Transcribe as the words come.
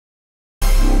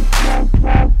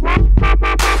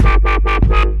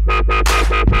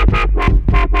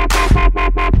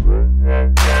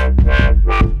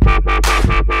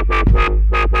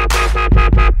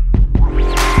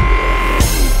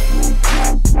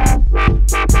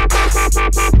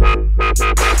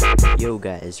Yo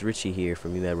guys, Richie here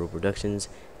from GMOD Productions.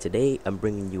 Today I'm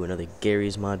bringing you another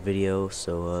Gary's Mod video,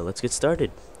 so let's get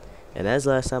started. And as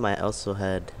last time, I also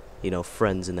had,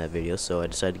 friends in that video, so I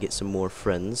decided to get some more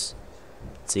friends.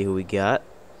 Let's see who we got.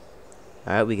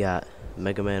 Alright, we got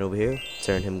Mega Man over here,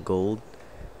 turn him gold.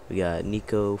 We got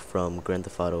Nico from Grand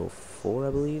Theft Auto 4,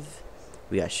 I believe.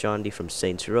 We got Shondi from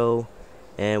Saints Row.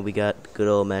 And we got good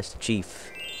old Master Chief,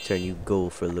 turn you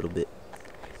gold for a little bit.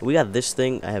 We got this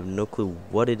thing, I have no clue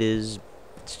what it is.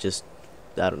 It's just,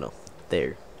 I don't know,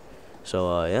 there.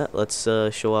 So yeah, let's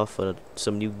show off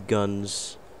some new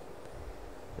guns.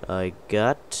 I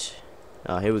got,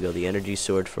 here we go, the energy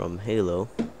sword from Halo.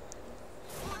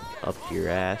 Up your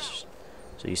ass.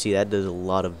 So you see that does a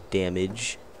lot of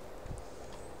damage.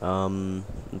 Let's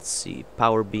see,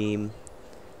 power beam.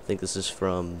 I think this is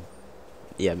from,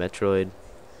 yeah, Metroid.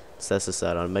 Let's test this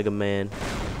out on Mega Man.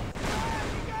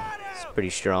 Pretty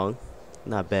strong,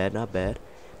 not bad, not bad.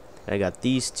 I got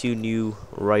these two new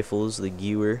rifles, the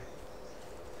Gewer.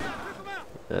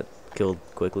 That killed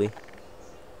quickly.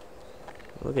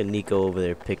 Look at Nico over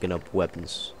there picking up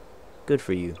weapons. Good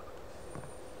for you.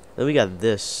 Then we got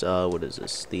this, what is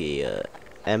this? The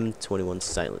M21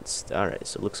 silenced. Alright,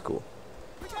 so it looks cool.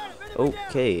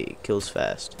 Okay, kills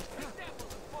fast.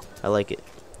 I like it.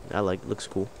 Looks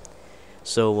cool.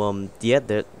 So yeah,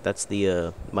 that's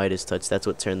the Midas touch. That's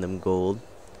what turned them gold.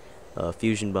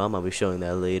 Fusion bomb, I'll be showing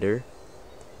that later.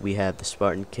 We have the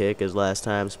Spartan kick as last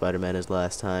time, Spider-Man as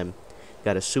last time.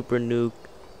 Got a super nuke.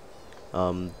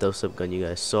 Dose-up gun you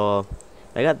guys saw.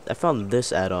 I found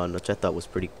this add-on, which I thought was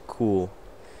pretty cool.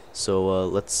 So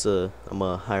let's I'm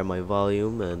gonna higher my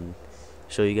volume and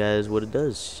show you guys what it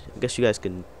does. I guess you guys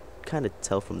can kind of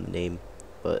tell from the name,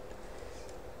 but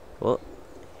well,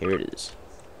 here it is.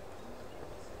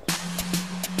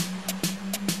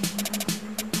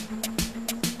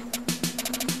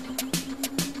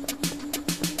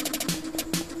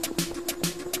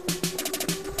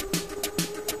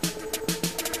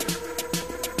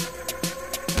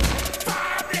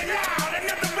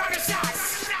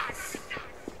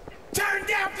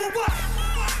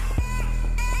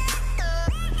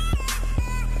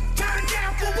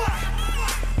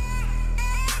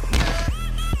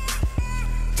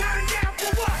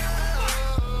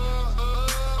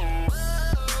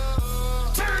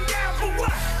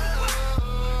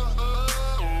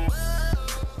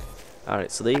 Alright,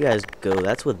 so there you guys go.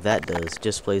 That's what that does.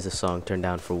 Just plays the song Turn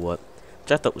Down for What,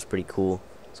 which I thought was pretty cool.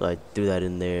 So I threw that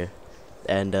in there.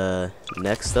 And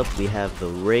next up we have the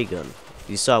ray gun.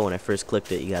 You saw when I first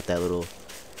clicked it, you got that little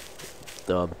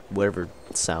whatever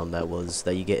sound that was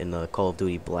that you get in Call of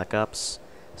Duty Black Ops.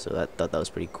 So I thought that was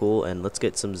pretty cool. And let's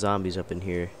get some zombies up in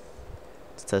here.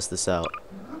 Let's test this out.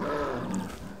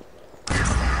 So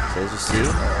as you see,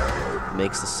 it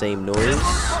makes the same noise.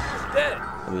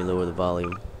 Let me lower the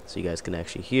volume so you guys can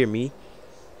actually hear me.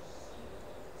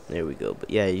 There we go. But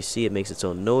yeah, you see it makes its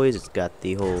own noise. It's got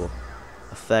the whole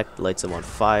effect, lights them on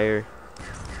fire.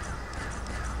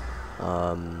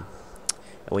 And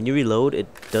when you reload, it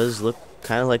does look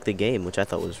kind of like the game, which I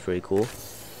thought was pretty cool.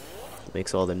 It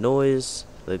makes all the noise.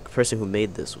 The person who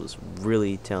made this was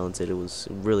really talented. It was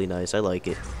really nice. I like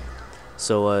it.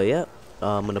 So yeah,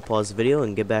 I'm gonna pause the video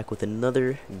and get back with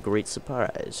another great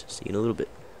surprise. See you in a little bit.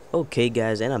 Okay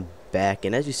guys, and I'm back,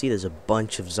 and as you see, there's a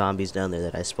bunch of zombies down there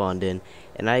that I spawned in,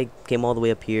 and I came all the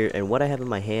way up here, and what I have in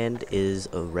my hand is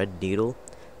a red needle.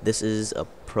 This is a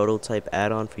prototype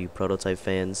add-on for you prototype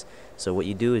fans. So what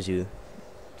you do is you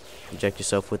inject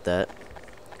yourself with that.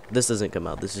 This doesn't come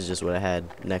out, this is just what I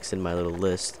had next in my little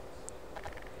list.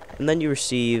 And then you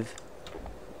receive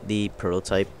the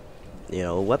prototype,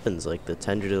 weapons like the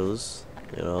tendrils,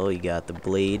 you got the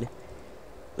blade,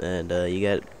 and you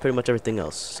got pretty much everything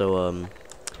else. So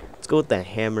let's go with that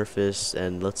hammer fist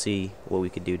and let's see what we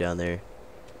could do down there.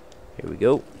 Here we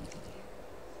go.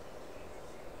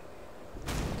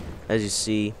 As you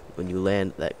see, when you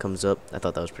land, that comes up. I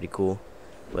thought that was pretty cool.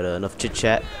 But enough chit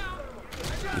chat.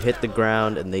 You hit the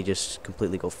ground and they just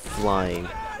completely go flying,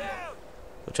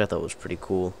 which I thought was pretty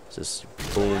cool. Just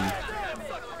boom.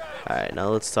 Alright, now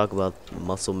let's talk about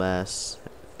muscle mass.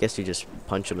 Guess you just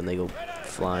punch them and they go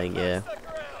flying, yeah.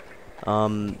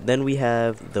 Then we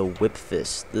have the whip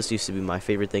fist. This used to be my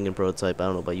favorite thing in prototype. I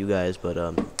don't know about you guys, but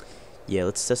yeah,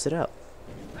 let's test it out.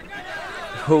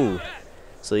 Oh,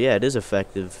 so yeah, it is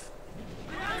effective.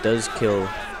 It does kill,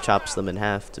 chops them in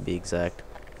half to be exact.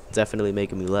 Definitely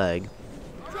making me lag.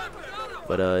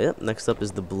 But yeah, next up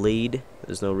is the blade.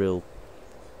 There's no real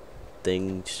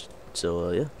thing,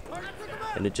 so yeah,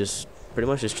 and it just pretty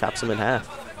much just chops them in half.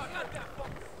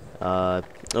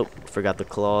 Oh, forgot the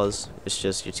claws. It's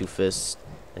just your two fists,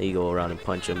 and you go around and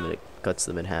punch them, and it cuts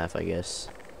them in half, I guess.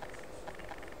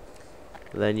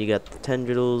 Then you got the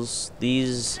tendrils.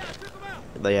 These,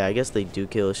 yeah, I guess they do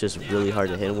kill. It's just really hard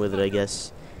to hit them with it, I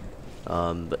guess.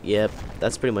 But yeah,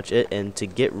 that's pretty much it. And to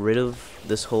get rid of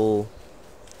this whole,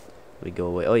 let me go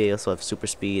away. Oh yeah, you also have super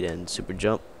speed and super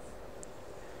jump,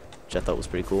 which I thought was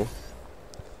pretty cool.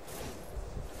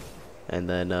 And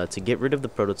then to get rid of the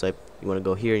prototype, you want to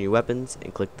go here in your weapons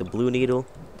and click the blue needle.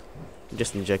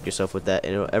 Just inject yourself with that,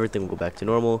 and everything will go back to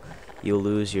normal. You'll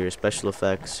lose your special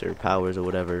effects or powers or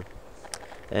whatever.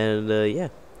 And yeah,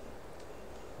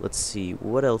 let's see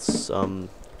what else.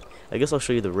 I guess I'll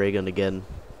show you the ray gun again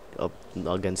up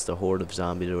against a horde of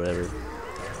zombies or whatever.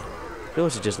 Pretty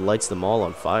much it just lights them all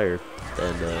on fire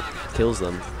and kills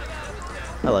them.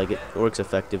 I like it. It works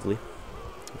effectively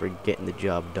for getting the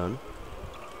job done.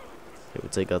 Here, we'll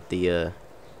take out the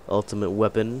ultimate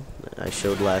weapon I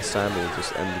showed last time. We'll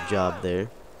just end the job there.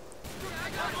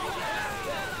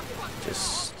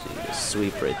 Just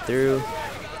sweep right through.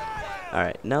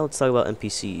 Alright, now let's talk about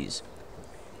NPCs.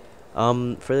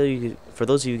 For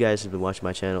those of you guys who've been watching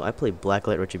my channel, I play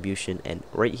Blacklight Retribution, and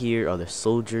right here are the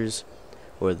soldiers,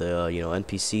 or the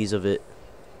NPCs of it.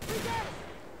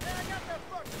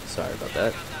 Sorry about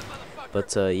that.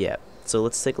 But yeah, so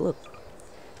let's take a look.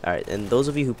 Alright, and those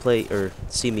of you who play or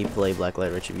see me play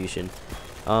Blacklight Retribution,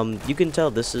 you can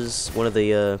tell this is one of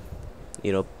the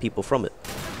people from it,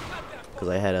 because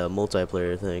I had a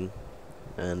multiplayer thing,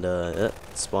 and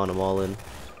spawn them all in.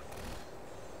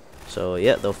 So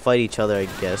yeah, they'll fight each other, I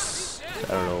guess.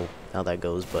 I don't know how that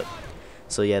goes, but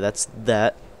so yeah, that's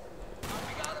that.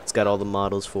 It's got all the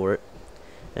models for it,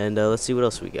 and let's see what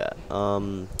else we got.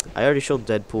 I already showed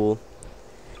Deadpool.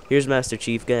 Here's Master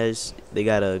Chief, guys. They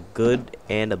got a good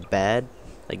and a bad.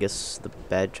 I guess the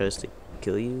bad tries to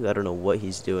kill you. I don't know what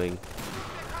he's doing.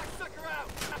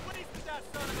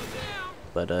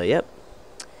 But yep.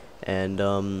 And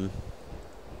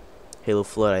Halo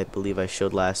Flood, I believe I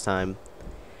showed last time.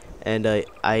 And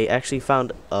I actually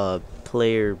found a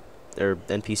player or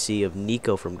NPC of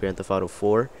Nico from Grand Theft Auto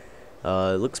 4.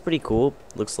 It looks pretty cool.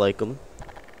 Looks like him.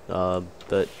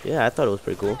 But yeah, I thought it was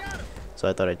pretty cool, so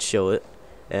I thought I'd show it.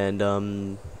 And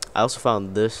I also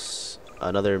found this,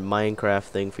 another Minecraft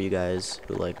thing for you guys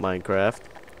who like Minecraft.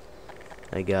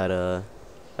 I got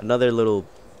another little,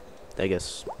 I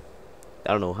guess,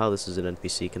 I don't know how this is an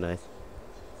NPC. Can I?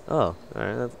 Oh,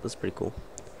 alright, that's pretty cool.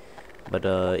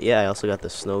 But yeah, I also got the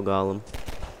snow golem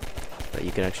that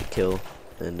you can actually kill.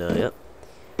 And yep.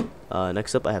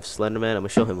 Next up, I have Slenderman. I'm gonna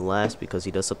show him last because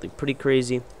he does something pretty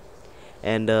crazy.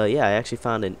 And yeah, I actually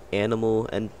found an animal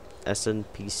and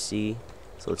SNPC.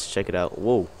 So let's check it out.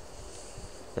 Whoa,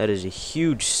 that is a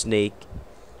huge snake.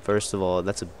 First of all,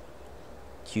 that's a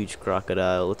huge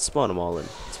crocodile. Let's spawn them all in.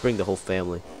 Let's bring the whole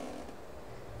family.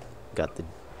 Got the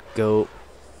goat.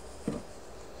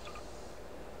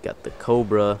 Got the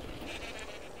cobra.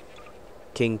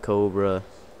 King Cobra.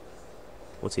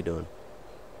 What's he doing?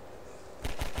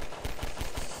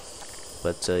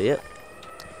 But yeah.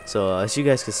 So as you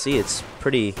guys can see, it's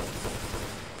pretty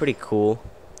cool.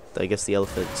 I guess the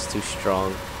elephant's too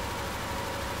strong,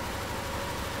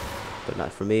 but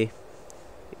not for me.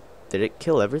 Did it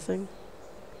kill everything?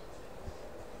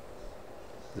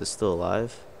 Is it still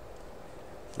alive?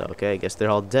 No, okay, I guess they're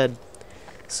all dead.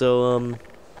 So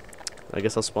I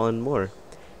guess I'll spawn more.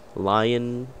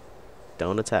 Lion,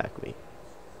 don't attack me.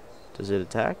 Does it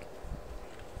attack?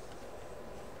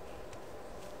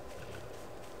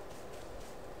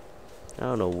 I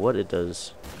don't know what it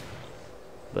does,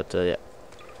 but yeah.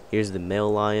 Here's the male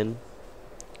lion.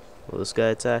 Will this guy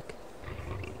attack?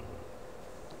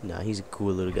 Nah, he's a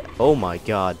cool little guy. Oh my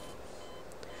god.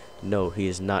 No, he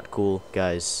is not cool.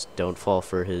 Guys, don't fall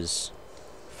for his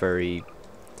furry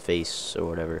face or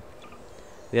whatever.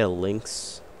 We got a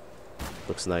lynx.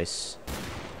 Looks nice.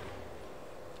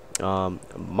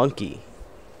 Monkey.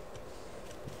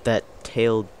 That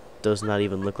tail does not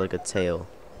even look like a tail.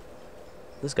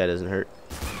 This guy doesn't hurt.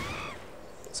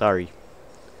 Sorry.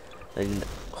 And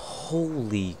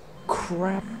holy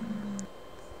crap.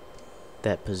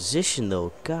 That position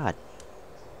though, god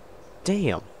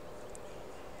damn.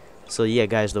 So yeah,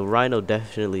 guys, the rhino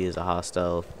definitely is a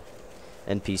hostile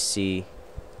NPC.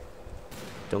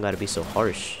 Don't gotta be so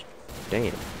harsh.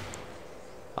 Damn.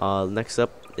 Next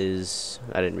up is,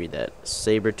 I didn't read that,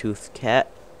 saber-toothed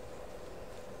cat.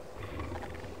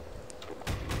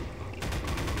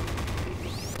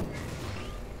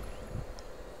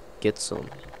 Get some.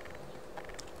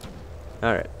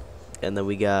 Alright, and then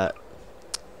we got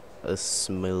a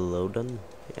Smilodon.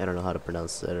 I don't know how to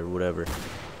pronounce that or whatever.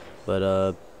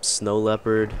 But snow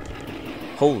leopard.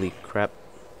 Holy crap.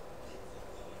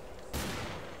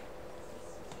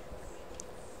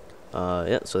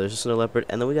 Yeah, so there's just another leopard,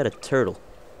 and then we got a turtle.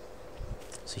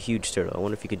 It's a huge turtle. I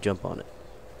wonder if you could jump on it.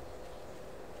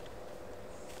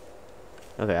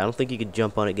 Okay, I don't think you could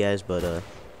jump on it, guys, but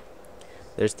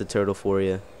there's the turtle for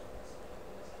you.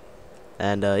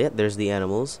 And yeah, there's the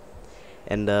animals.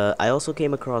 And I also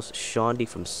came across Shondi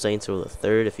from Saints Row the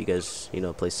Third, if you guys,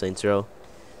 play Saints Row.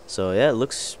 So yeah, it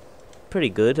looks pretty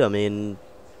good. I mean,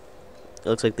 it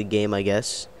looks like the game, I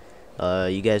guess.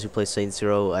 You guys who play Saints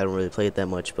Row, I don't really play it that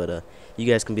much, but you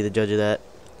guys can be the judge of that.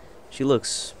 She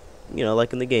looks,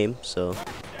 like in the game, so.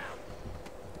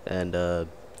 And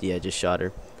yeah, just shot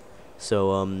her.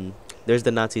 So there's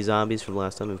the Nazi zombies from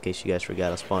last time. In case you guys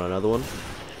forgot, I'll spawn another one.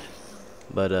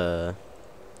 But oh,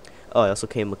 I also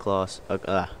came across I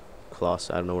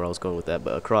don't know where I was going with that,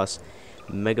 but across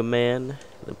Mega Man,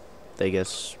 I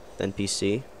guess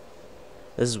NPC.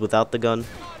 This is without the gun.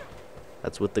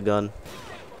 That's with the gun.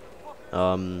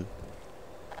 In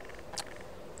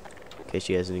case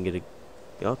you guys didn't get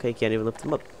a... Okay, can't even lift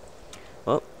them up.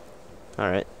 Well,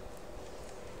 alright.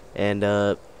 And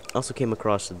also came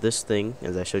across this thing,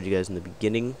 as I showed you guys in the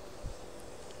beginning.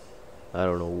 I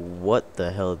don't know what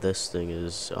the hell this thing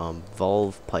is.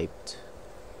 Valve piped.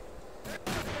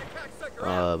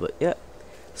 But yeah.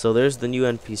 So there's the new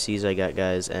NPCs I got,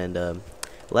 guys. And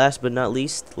last but not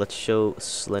least, let's show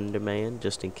Slender Man,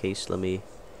 just in case. Let me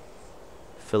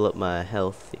fill up my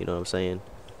health, you know what I'm saying?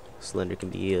 Slender can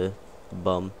be a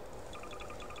bum.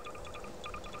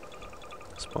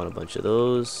 Spawn a bunch of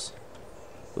those.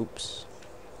 Oops.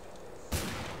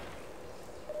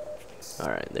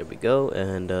 Alright, there we go.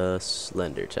 And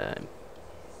Slender time.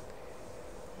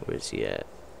 Where's he at?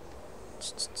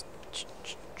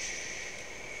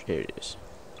 Here it is.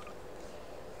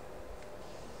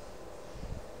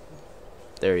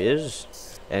 There he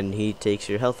is. And he takes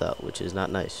your health out, which is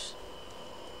not nice.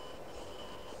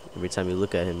 Every time you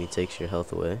look at him, he takes your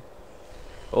health away.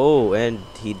 Oh, and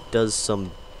he does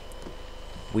some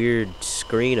weird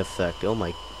screen effect. Oh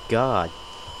my god.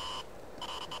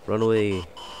 Run away.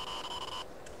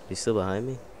 He's still behind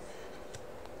me?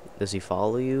 Does he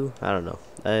follow you? I don't know.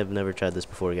 I have never tried this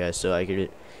before, guys, so I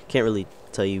can't really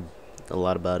tell you a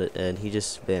lot about it. And he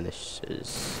just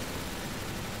vanishes.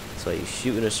 So you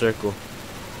shoot in a circle,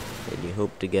 and you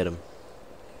hope to get him.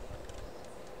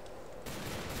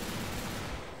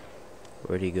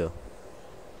 Where'd he go?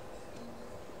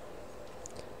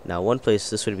 Now, one place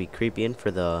this would be creepy in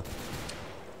for the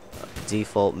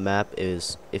default map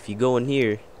is if you go in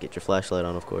here, get your flashlight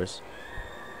on, of course.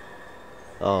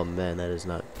 Oh man,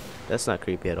 that's not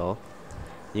creepy at all.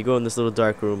 You go in this little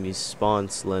dark room, you spawn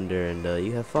Slender, and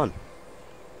you have fun.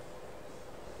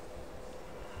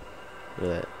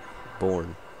 Look at that.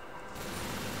 Born.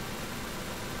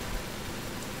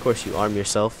 Of course, you arm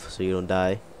yourself so you don't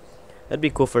die. That'd be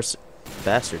cool for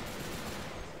bastard.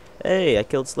 Hey, I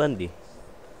killed Slendy.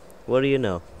 What do you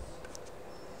know?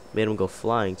 Made him go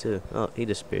flying too. Oh, he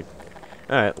disappeared.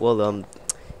 Alright, well,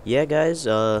 yeah, guys,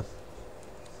 oh,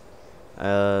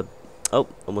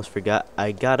 almost forgot.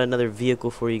 I got another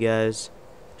vehicle for you guys.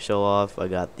 Show off. I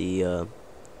got the, I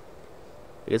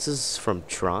guess this is from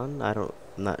Tron. I'm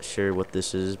not sure what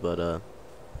this is, but,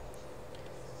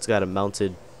 it's got a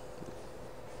mounted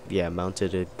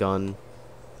a gun.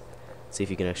 Let's see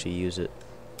if you can actually use it.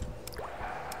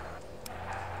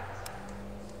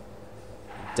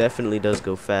 Definitely does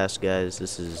go fast, guys.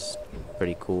 This is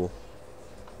pretty cool.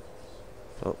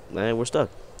 Oh, man, we're stuck.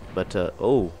 But,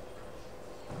 oh.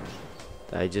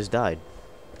 I just died.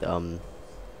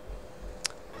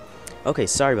 Okay,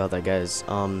 sorry about that, guys.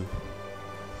 I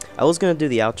was gonna do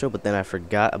the outro, but then I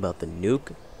forgot about the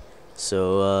nuke.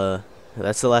 So,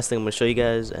 that's the last thing I'm gonna show you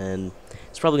guys, and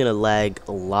it's probably gonna lag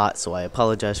a lot, so I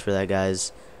apologize for that,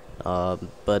 guys.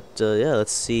 But yeah,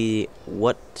 let's see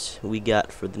what we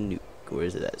got for the nuke. Where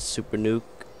is it at? Super nuke.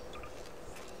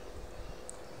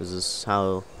 Is this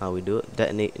how we do it?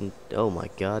 Detonate in, oh my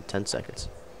god, 10 seconds.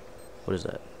 What is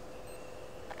that?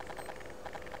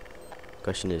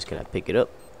 Question is, can I pick it up?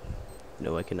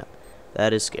 No, I cannot.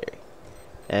 That is scary.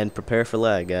 And prepare for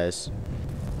lag, guys.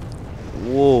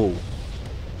 Whoa.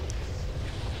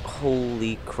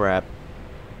 Holy crap.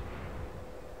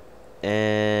 And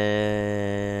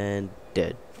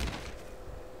dead.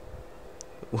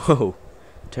 Whoa.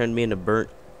 Turned me into burnt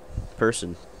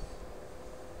person.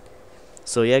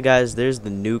 So yeah, guys, there's the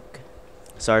nuke.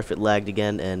 Sorry if it lagged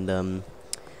again, and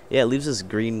yeah, it leaves this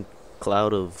green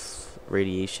cloud of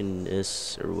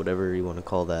radiation-is, or whatever you want to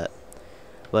call that.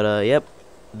 But yep,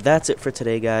 that's it for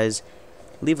today, guys.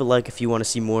 Leave a like if you want to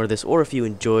see more of this, or if you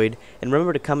enjoyed, and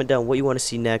remember to comment down what you want to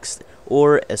see next,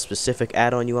 or a specific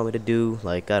add-on you want me to do,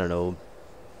 like, I don't know,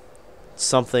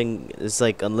 something. It's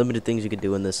like unlimited things you could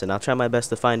do in this, and I'll try my best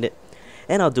to find it,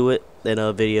 and I'll do it in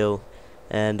a video.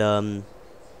 And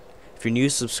if you're new,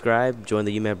 subscribe, join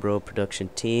the UMAD Bro production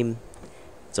team.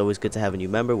 It's always good to have a new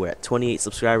member. We're at 28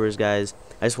 subscribers, guys.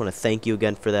 I just want to thank you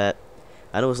again for that.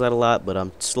 I know it's not a lot, but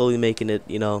I'm slowly making it,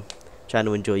 you know, trying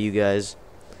to enjoy you guys.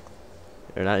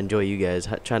 Or not enjoy you guys,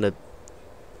 trying to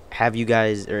have you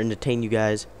guys, or entertain you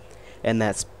guys. And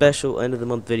that special end of the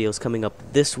month video is coming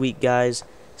up this week, guys.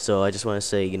 So I just want to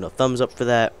say, you know, thumbs up for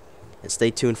that. And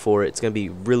stay tuned for it. It's going to be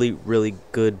really, really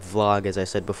good vlog, as I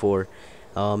said before.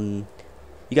 You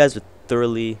guys would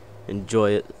thoroughly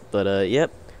enjoy it. But,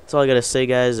 yep. That's all I got to say,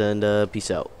 guys. And, peace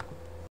out.